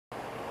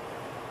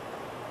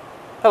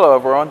Hello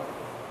everyone.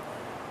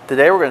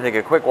 Today we're going to take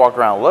a quick walk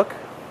around look.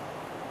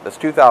 This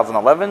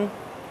 2011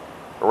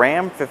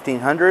 Ram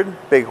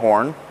 1500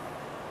 Bighorn.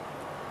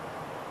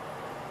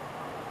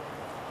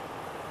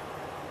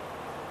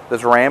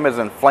 This Ram is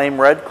in flame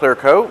red clear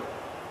coat.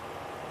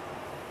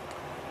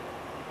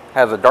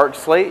 Has a dark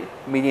slate,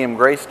 medium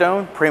gray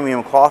stone,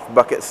 premium cloth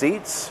bucket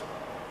seats.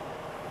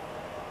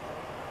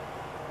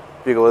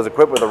 Vehicle is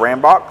equipped with a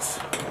Ram box.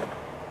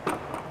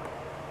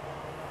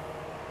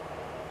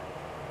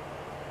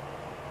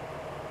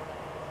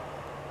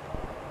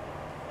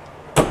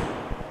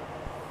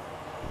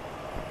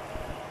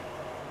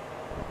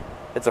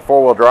 It's a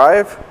four-wheel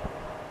drive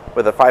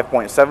with a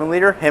 5.7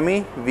 liter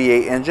Hemi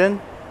V8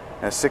 engine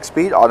and a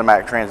 6-speed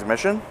automatic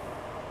transmission.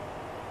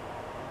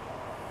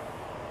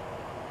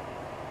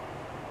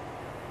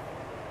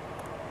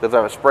 Does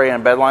have a spray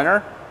and bed liner.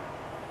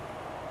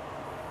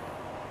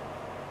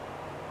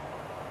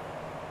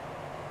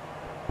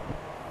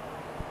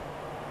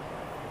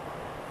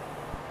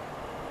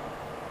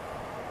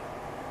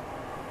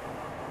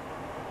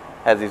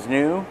 Has these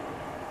new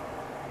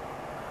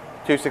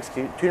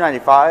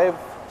 295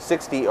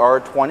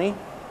 60R20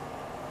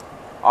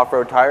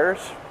 off-road tires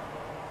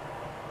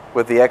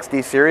with the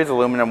XD series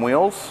aluminum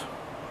wheels.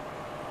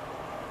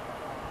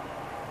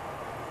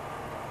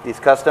 These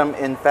custom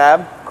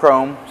in-fab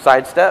chrome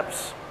side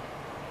steps.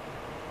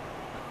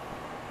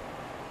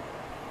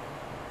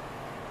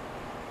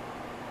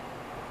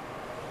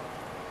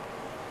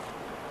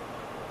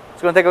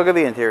 Let's go and take a look at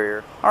the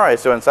interior.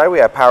 Alright, so inside we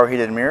have power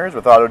heated mirrors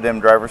with auto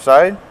dim driver's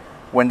side,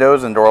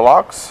 windows and door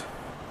locks.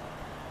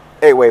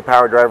 8-way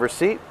power driver's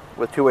seat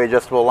with 2-way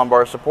adjustable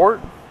lumbar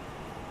support.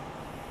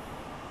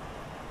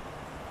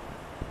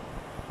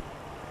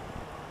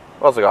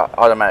 We also got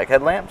automatic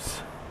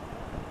headlamps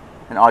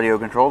and audio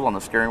controls on the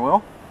steering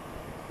wheel.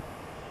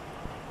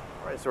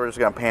 Alright, so we're just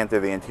going to pan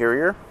through the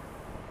interior.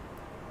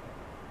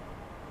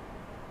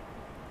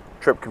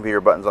 Trip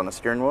computer buttons on the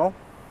steering wheel.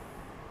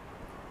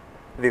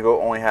 The vehicle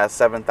only has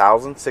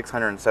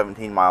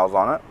 7,617 miles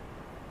on it.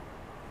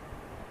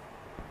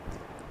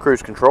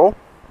 Cruise control.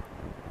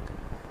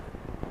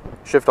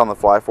 Shift on the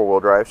fly 4-wheel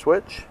drive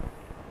switch.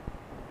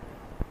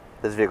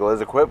 This vehicle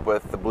is equipped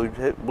with the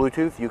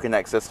Bluetooth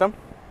Uconnect system.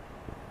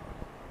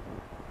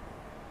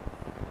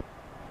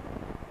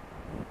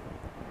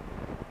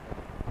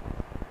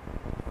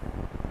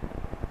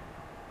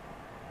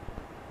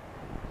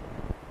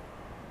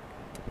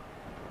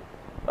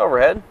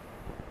 Overhead,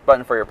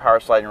 button for your power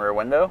sliding rear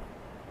window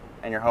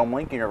and your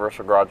HomeLink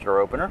universal garage door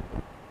opener.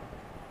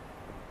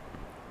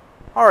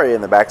 Alright,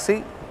 in the back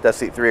seat, dust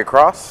seat 3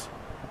 across.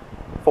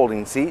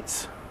 Folding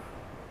seats,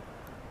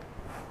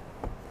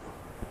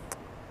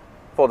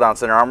 fold down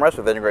center armrest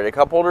with integrated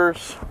cup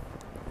holders,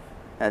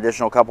 and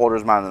additional cup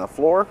holders mounted on the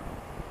floor.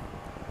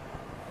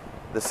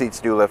 The seats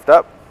do lift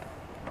up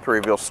to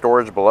reveal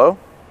storage below.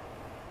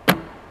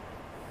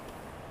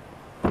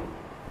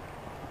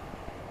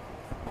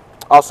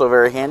 Also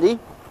very handy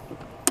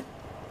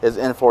is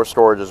in-floor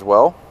storage as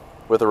well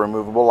with a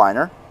removable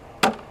liner.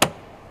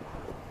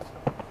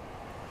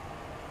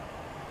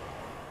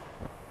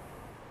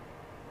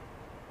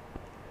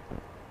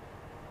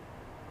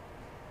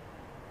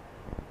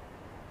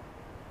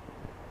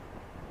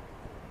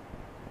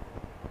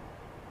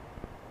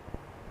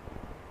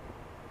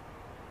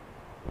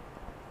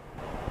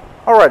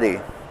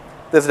 Alrighty,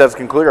 this does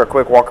conclude our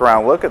quick walk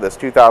around look at this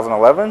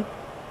 2011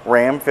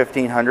 Ram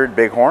 1500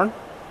 Bighorn.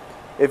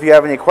 If you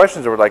have any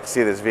questions or would like to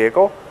see this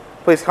vehicle,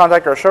 please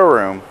contact our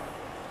showroom.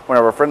 One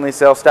of our friendly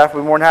sales staff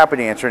will be more than happy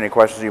to answer any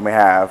questions you may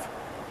have.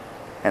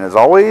 And as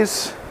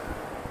always,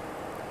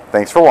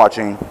 thanks for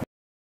watching.